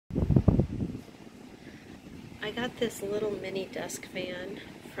I got this little mini desk fan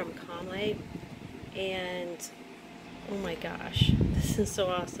from COMLIFE, and oh my gosh, this is so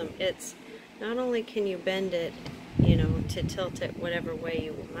awesome. It's not only can you bend it, you know, to tilt it whatever way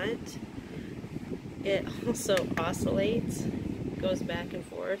you want, it also oscillates, goes back and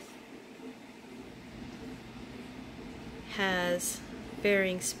forth, has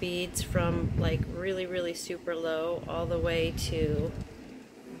varying speeds from like really super low all the way to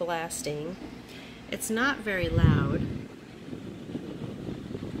blasting. It's not very loud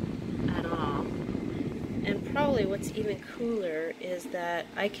at all, and probably what's even cooler is that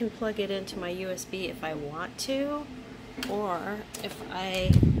I can plug it into my USB if I want to, or if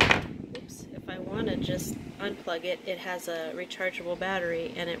I want to just unplug it, it has a rechargeable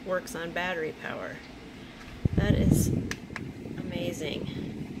battery and it works on battery power. That is amazing.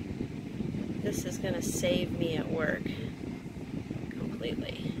 This is going to save me at work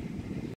completely.